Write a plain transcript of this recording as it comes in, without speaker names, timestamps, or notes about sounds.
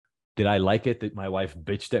Did I like it that my wife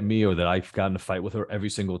bitched at me, or that I got in a fight with her every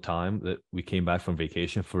single time that we came back from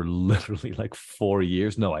vacation for literally like 4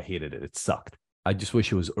 years? No, I hated it. It sucked. I just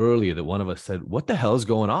wish it was earlier that one of us said, what the hell is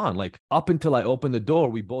going on? Like, up until I open the door,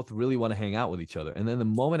 we both really want to hang out with each other. And then the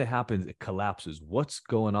moment it happens, it collapses. What's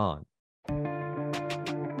going on?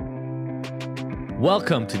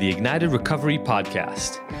 Welcome to the Ignited Recovery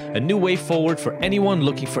Podcast, a new way forward for anyone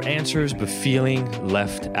looking for answers but feeling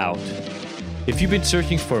left out. If you've been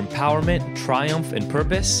searching for empowerment, triumph, and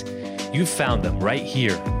purpose, you've found them right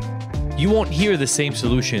here. You won't hear the same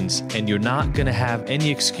solutions, and you're not going to have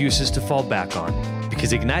any excuses to fall back on,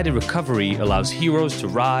 because Ignited Recovery allows heroes to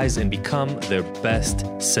rise and become their best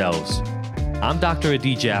selves. I'm Dr.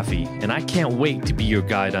 Adi Jaffe, and I can't wait to be your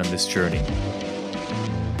guide on this journey.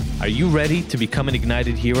 Are you ready to become an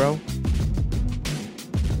ignited hero?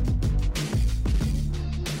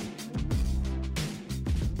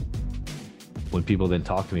 When people then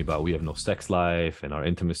talk to me about we have no sex life and our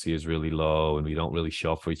intimacy is really low and we don't really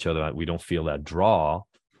show up for each other, we don't feel that draw,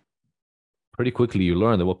 pretty quickly you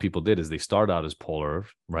learn that what people did is they start out as polar,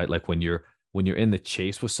 right? Like when you're in the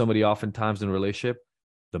chase with somebody, oftentimes in a relationship,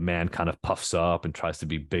 the man kind of puffs up and tries to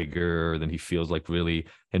be bigger than he feels like really,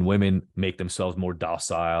 and women make themselves more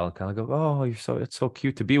docile and kind of go, oh, it's so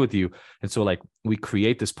cute to be with you. And so like we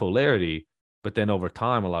create this polarity, but then over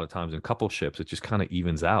time, a lot of times in coupleships, it just kind of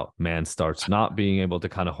evens out. Man starts not being able to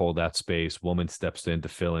kind of hold that space. Woman steps in to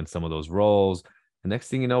fill in some of those roles. And next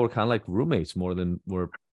thing you know, we're kind of like roommates more than we're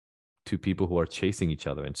two people who are chasing each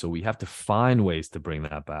other. And so we have to find ways to bring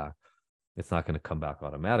that back. It's not going to come back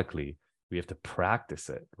automatically. We have to practice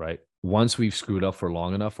it, right? Once we've screwed up for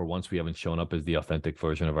long enough, or once we haven't shown up as the authentic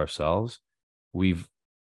version of ourselves, we've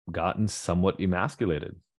gotten somewhat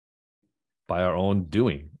emasculated by our own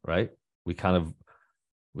doing, right? We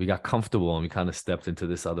got comfortable and we kind of stepped into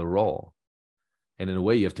this other role. And in a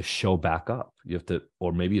way, you have to show back up. You have to,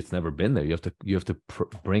 or maybe it's never been there. You have to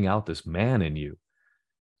bring out this man in you.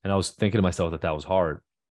 And I was thinking to myself that was hard,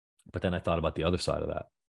 but then I thought about the other side of that,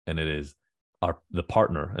 and it is the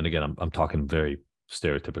partner. And again, I'm talking very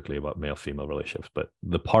stereotypically about male-female relationships, but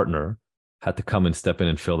the partner had to come and step in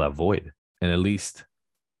and fill that void. And at least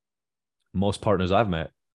most partners I've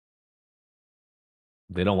met,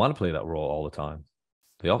 they don't want to play that role all the time.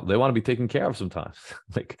 They want to be taken care of sometimes.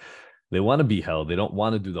 Like they want to be held. They don't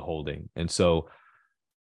want to do the holding. And so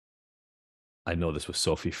I know this with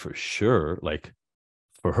Sophie for sure. Like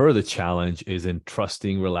for her, the challenge is in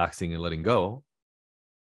trusting, relaxing, and letting go,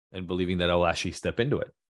 and believing that I'll actually step into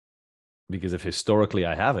it. Because if historically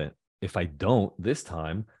I haven't, if I don't this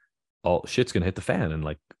time, all shit's going to hit the fan, and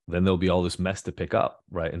like then there'll be all this mess to pick up,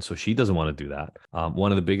 right? And so she doesn't want to do that.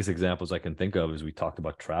 One of the biggest examples I can think of is we talked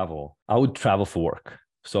about travel. I would travel for work.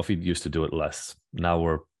 Sophie used to do it less. Now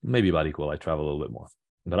we're maybe about equal. I travel a little bit more,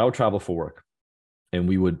 but I would travel for work, and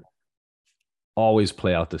we would always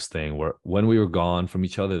play out this thing where when we were gone from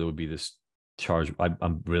each other, there would be this charge.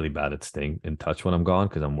 I'm really bad at staying in touch when I'm gone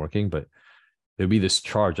because I'm working, but there'd be this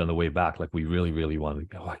charge on the way back. Like we really, really wanted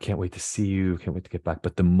to go. Oh, I can't wait to see you. Can't wait to get back.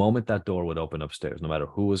 But the moment that door would open upstairs, no matter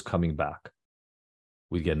who was coming back,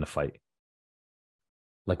 we'd get in a fight.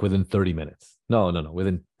 Like within 30 minutes. No.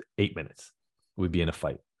 Within 8 minutes, we'd be in a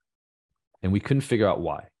fight. And we couldn't figure out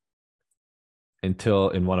why. Until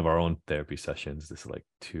in one of our own therapy sessions, this is like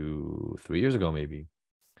 2-3 years ago, maybe.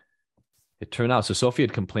 It turned out, so Sophie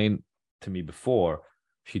had complained to me before.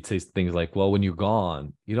 She'd say things like, well, when you're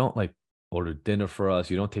gone, you don't like order dinner for us.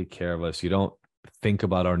 You don't take care of us. You don't think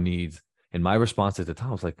about our needs. And my response at the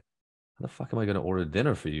time was like, how the fuck am I going to order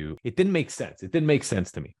dinner for you? It didn't make sense. It didn't make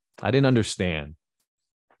sense to me. I didn't understand.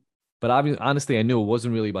 But honestly, I knew it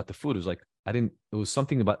wasn't really about the food. It was like, it was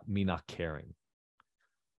something about me not caring.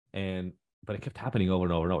 But it kept happening over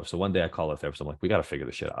and over and over. So one day I called a therapist. I'm like, we got to figure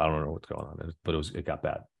this shit out. I don't know what's going on. But it got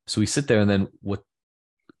bad. So we sit there, and then what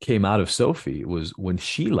came out of Sophie was when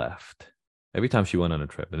she left, every time she went on a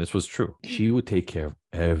trip, and this was true, she would take care of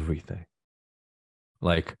everything.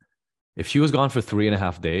 Like if she was gone for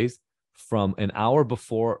 3.5 days, from an hour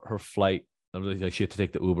before her flight, like she had to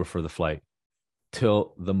take the Uber for the flight,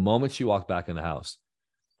 till the moment she walked back in the house,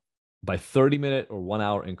 by 30-minute or 1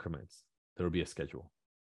 hour increments, there would be a schedule.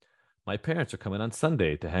 My parents are coming on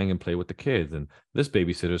Sunday to hang and play with the kids, and this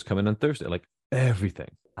babysitter's coming on Thursday. Like everything.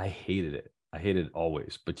 I hated it. I hated it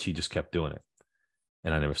always, but she just kept doing it.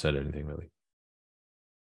 And I never said anything really.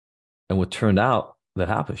 And what turned out that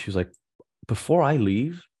happened, she was like, before I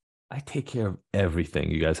leave, I take care of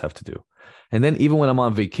everything you guys have to do. And then even when I'm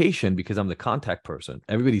on vacation, because I'm the contact person,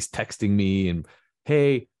 everybody's texting me and,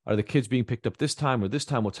 hey, are the kids being picked up this time or this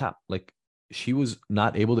time? What's happening? Like she was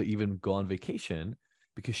not able to even go on vacation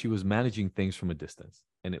because she was managing things from a distance.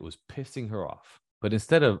 and it was pissing her off. But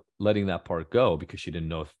instead of letting that part go because she didn't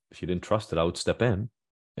know if she didn't trust that I would step in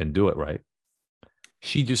and do it right,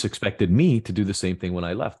 she just expected me to do the same thing when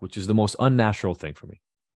I left, which is the most unnatural thing for me.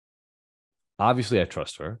 Obviously, I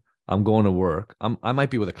trust her. I'm going to work. I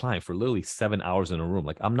might be with a client for literally 7 hours in a room.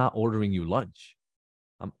 Like, I'm not ordering you lunch.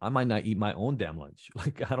 I might not eat my own damn lunch.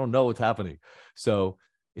 Like, I don't know what's happening. So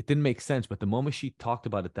it didn't make sense. But the moment she talked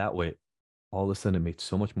about it that way, all of a sudden it made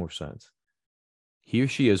so much more sense. Here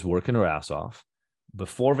she is working her ass off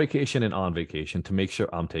before vacation and on vacation to make sure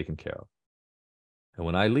I'm taken care of. And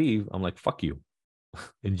when I leave, I'm like, fuck you.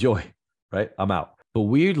 Enjoy, right? I'm out. But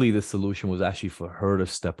weirdly, the solution was actually for her to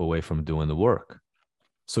step away from doing the work.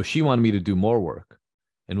 So she wanted me to do more work.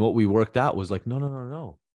 And what we worked out was like,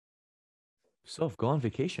 no. Soph, go on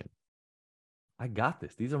vacation. I got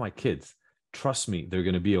this. These are my kids. Trust me, they're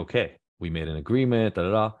going to be okay. We made an agreement,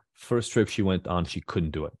 First trip she went on, she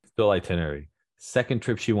couldn't do it. Still itinerary. Second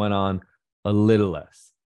trip she went on, a little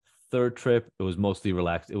less. Third trip, it was mostly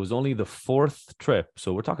relaxed. It was only the fourth trip,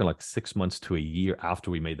 so we're talking like 6 months to a year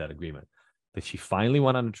after we made that agreement, that she finally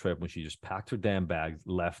went on a trip when she just packed her damn bags,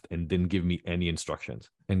 left, and didn't give me any instructions.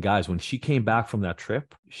 And guys, when she came back from that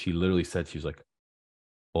trip, she literally said, she was like,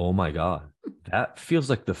 oh my God, that feels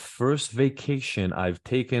like the first vacation I've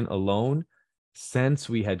taken alone since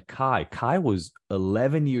we had Kai. Kai was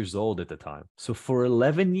 11 years old at the time. So for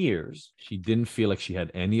 11 years, she didn't feel like she had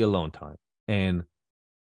any alone time. And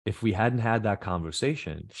if we hadn't had that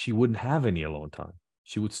conversation, she wouldn't have any alone time.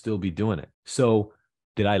 She would still be doing it. So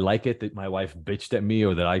did I like it that my wife bitched at me,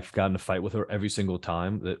 or that I got in a fight with her every single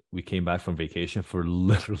time that we came back from vacation for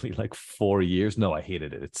literally like 4 years? No, I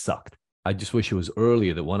hated it. It sucked. I just wish it was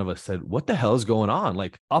earlier that one of us said, what the hell is going on?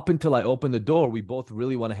 Like, up until I open the door, we both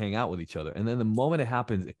really want to hang out with each other. And then the moment it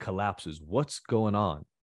happens, it collapses. What's going on?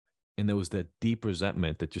 And there was that deep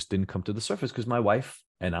resentment that just didn't come to the surface because my wife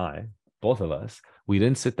and I, both of us, we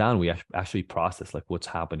didn't sit down. We actually processed like what's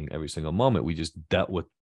happening every single moment. We just dealt with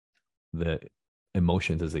the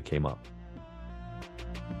emotions as they came up.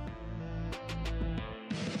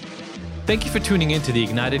 Thank you for tuning in to the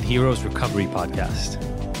Ignited Heroes Recovery Podcast.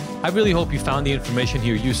 I really hope you found the information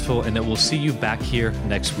here useful and that we'll see you back here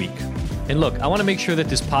next week. And look, I want to make sure that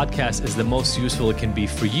this podcast is the most useful it can be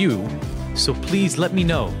for you. So please let me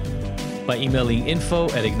know by emailing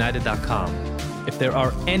info@ignited.com if there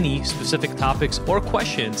are any specific topics or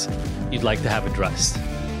questions you'd like to have addressed.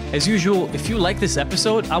 As usual, if you like this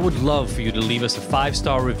episode, I would love for you to leave us a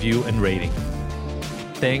 5-star review and rating.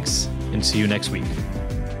 Thanks, and see you next week.